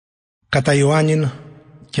Κατά Ιωάννην,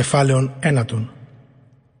 κεφάλαιον 1.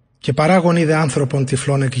 Και παράγων είδε άνθρωπον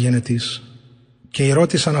τυφλών εκγενετής, και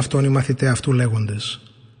ερώτησαν αυτόν οι μαθηταί αυτού λέγοντες: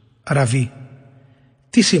 Ραβί,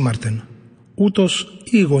 τι σήμαρτεν, ούτως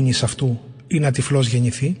ή οι γονείς αυτού, ή να τυφλός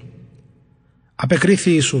γεννηθεί?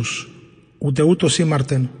 Απεκρίθη Ιησούς: Ούτε ούτως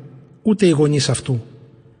σήμαρτεν, ούτε οι γονείς αυτού,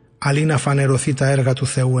 αλλή να φανερωθεί τα έργα του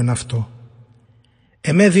Θεού εν αυτό.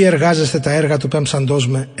 Εμέ διεργάζεστε τα έργα του πέμψαντός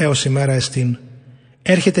με έως ημέρα εστίν.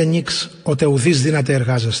 Έρχεται νύξ, οτε ουδείς δύναται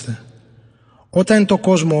εργάζεστε. Όταν εν το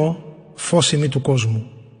κόσμο, φως ημί του κόσμου.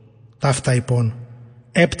 Ταύτα υπόν,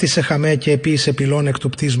 έπτυσε χαμέ και επίησε πυλών εκ του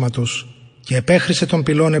πτίσματος, και επέχρισε τον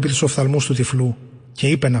πυλών επί τους οφθαλμούς του τυφλού, και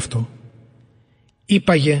είπεν αυτό: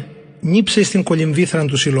 Είπαγε, νύψε εις την κολυμβήθραν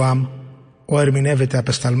του Σιλοάμ, ο ερμηνεύεται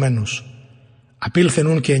απεσταλμένος. Απήλθε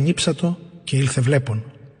νουν και ενύψατο, και ήλθε βλέπων.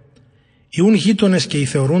 Ιούν γείτονες και οι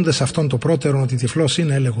θεωρούντες αυτόν το πρώτερον ότι τυφλός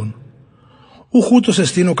είναι, έλεγον: Ουχ ούτως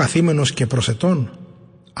εστίν ο καθήμενος και προσετών.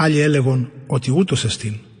 Άλλοι έλεγον ότι ούτως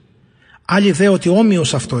εστίν. Άλλοι δε ότι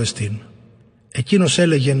όμοιος αυτό εστίν. Εκείνος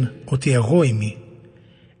έλεγεν ότι εγώ ημί.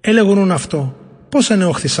 Έλεγον αυτό, πώς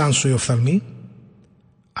ανεοχθησάν σου οι οφθαλμοί?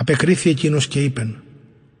 Απεκρίθη εκείνος και είπεν: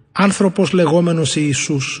 Άνθρωπος λεγόμενος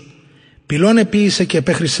Ιησούς, πυλών επίησε και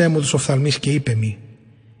επέχρισέ μου τους οφθαλμείς και είπε μη: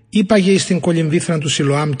 Είπαγε εις την κολυμβήθραν του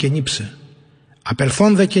Σιλοάμ και νύψε.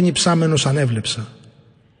 Απελθόν δε και νυψάμενος ανέβλεψα.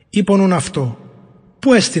 Είπονουν αυτό,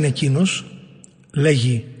 πού έστιν εκείνος?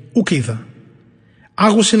 Λέγει, ουκ είδα.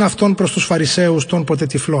 Άγουσιν αυτόν προς τους Φαρισαίους των ποτέ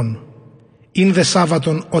τυφλών. Ειν δε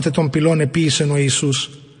Σάββατον ότε των πυλών επίησεν ο Ιησούς,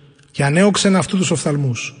 και ανέωξεν αυτού τους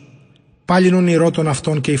οφθαλμούς. Πάλινον ηρώτων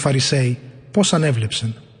αυτών και οι Φαρισαίοι, πώς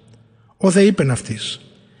ανέβλεψεν. Ο δε είπεν αυτής: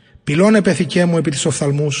 Πυλών επεθηκέ μου επί τις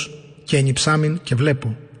οφθαλμούς, και ενυψάμιν και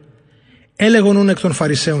βλέπω. Έλεγονουν εκ των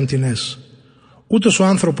Φαρισαίων τινές: Ούτως ο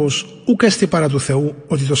άνθρωπος ούκ έστι παρά του Θεού,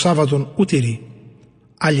 ότι το Σάββατον ου τηρεί.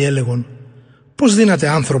 Άλλοι έλεγον: Πώς δύναται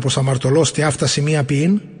άνθρωπος αμαρτωλός τι αυτά σημεία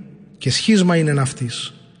ποιήν? Και σχίσμα είναι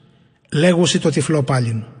αυτής. Λέγουσι το τυφλό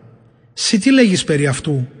πάλιν: Συ τι λέγεις περί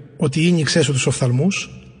αυτού, ότι ήνιξέ σου τους οφθαλμούς?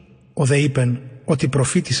 Ο δε είπεν ότι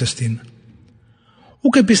προφήτης εστίν.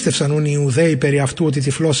 Ούκ επίστευσαν ούν οι Ιουδαίοι περί αυτού ότι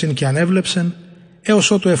τυφλός είναι και ανέβλεψεν,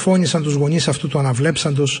 έως ότου εφώνησαν τους γονείς αυτού του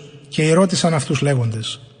αναβλέψαντος και ερώτησαν αυτούς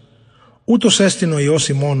λέγοντες: Ούτως έστιν ο Υιός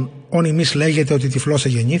ημών, όν ημείς λέγεται ότι τυφλός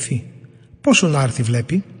εγεννήθη? Πώς ουν άρθι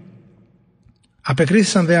βλέπει?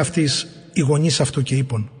 Απεκρίθησαν δε αυτοίς οι γονείς αυτού και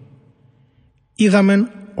είπον: Είδαμεν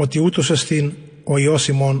ότι ούτως εστιν ο Υιός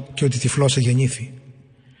ημών και ότι τυφλός εγεννήθη.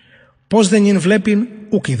 Πώς δεν ειν βλέπειν,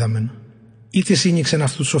 ούκ είδαμεν. Ή τις ήνιξεν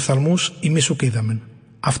αυτούς τους οφθαλμούς, ημείς ούκ είδαμεν.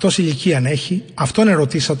 Αυτός ηλικίαν έχει, αυτόν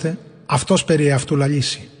ερωτήσατε, αυτός περί αυτού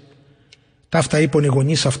λαλήσει. Ταύτα είπον οι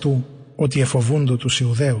γονείς αυτού, ότι εφοβούντο τους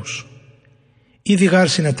Ιουδαίους. Ήδη γάρ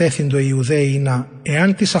συνετέθυντο οι Ιουδαίοι να,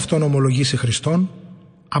 εάν της αυτόν ομολογήσει Χριστόν,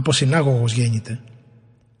 από συνάγωγος γέννηται.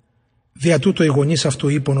 Δια τούτο οι γονείς αυτού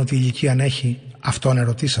είπον ότι ηλικίαν έχει, αυτόν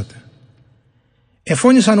ερωτήσατε.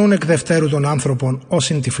 Εφώνησαν ούν εκ δευτέρου των άνθρωπων ως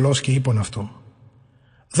ειν τυφλός και είπον αυτό: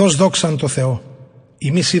 Δώσ' δόξαν το Θεό,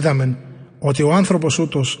 ημείς είδαμεν ότι ο άνθρωπος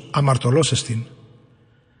ούτως αμαρτωλός εστίν.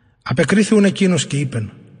 Απεκρίθιουν εκείνος και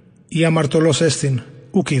είπεν: Ή αμαρτωλός εστίν,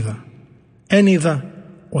 ουκ είδα. Εν είδα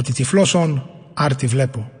ότι τυφλός όν, άρτη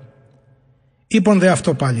βλέπω. Είπον δε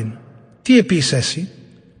αυτό πάλιν: Τι επίης έσυ,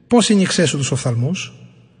 πώς ήνιξέ σου τους οφθαλμούς?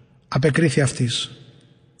 Απεκρίθη αυτής: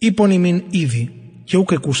 Είπον ημίν ήδη και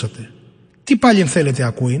ούκ εκούσατε. Τι πάλιν θέλετε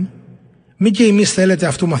ακούειν? Μη και ημείς θέλετε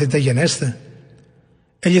αυτού μαθητέ γενέστε?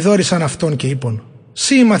 Ελιδόρισαν αυτόν και είπον: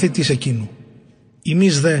 Σύ η μαθητής εκείνου.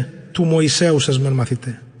 Ημείς δε του Μωυσέους εσμεν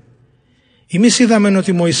μαθητέ. Ημείς είδαμεν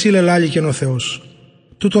ότι Μωυσή λελάληκεν ο Θεός.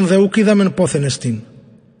 Τούτον δε ούκ είδαμεν πόθεν εστίν.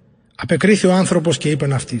 Απεκρίθη ο άνθρωπος και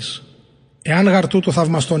είπεν αυτής: Εάν γαρ τούτο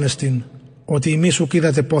θαυμαστόν εστίν, ότι ημείς ούκ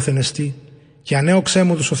είδατε πόθεν εστί, και ανέωξέ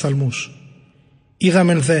μου τους οφθαλμούς.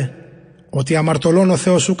 Είδαμεν δε ότι αμαρτωλών ο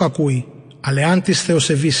Θεός ούκ ακούει, αλλά εάν της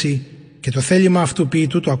θεοσεβήσει και το θέλημα αυτού ποιεί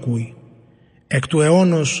τούτο ακούει. Εκ του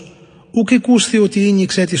αιώνος ούκ εκούσθη ότι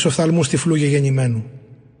ήνιξε τις οφθαλμούς τυφλού γεγεννημένου.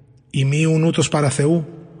 Ημίουν ούτως παρά Θεού,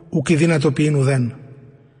 ούκ η δύνατο ποιήν ουδέν.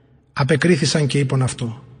 Απεκρίθησαν και είπον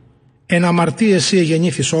αυτό: Εν αμαρτία εσύ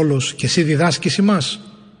εγεννήθης όλος και εσύ διδάσκεις ημάς?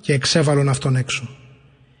 Και εξέβαλον αυτόν έξω.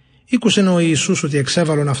 Ήκουσεν ο Ιησούς ότι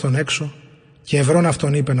εξέβαλον αυτόν έξω, και ευρών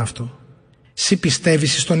αυτόν είπεν αυτό: Συ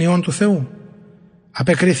πιστεύεις εις τον Υιόν του Θεού?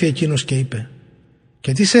 Απεκρίθη εκείνος και είπε: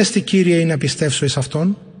 Και τι σέστη, Κύριε, ή να πιστεύσω εις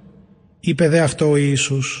αυτόν? Είπε δε αυτό ο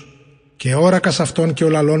Ιησούς: Και όρακας αυτόν και ο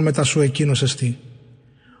λαλών μετά σου εκείνος εστί.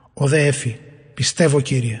 Ο δε έφη: Πιστεύω,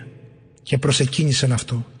 Κύριε, και προσεκίνησεν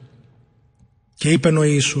αυτό. Και είπεν ο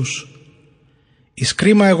Ιησούς: Εις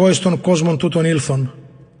κρίμα εγώ εις τον κόσμον τούτον ήλθον,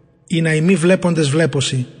 ή να οι μη βλέποντες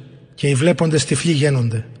βλέπωση, και οι βλέποντες τυφλοί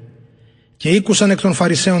γένονται. Και ήκουσαν εκ των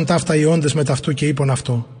Φαρισαίων ταύτα οι όντες με ταυτού και είπαν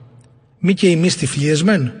αυτό. Μη και εμείς τυφλίες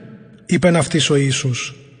μεν? Είπεν αυτής ο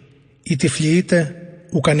Ιησούς. Ή τυφλιείτε,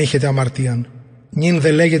 ουκ αν είχετε αμαρτίαν. Νυν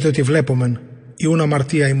δε λέγεται ότι βλέπομεν, ιούν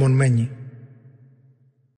αμαρτία ημών μένει.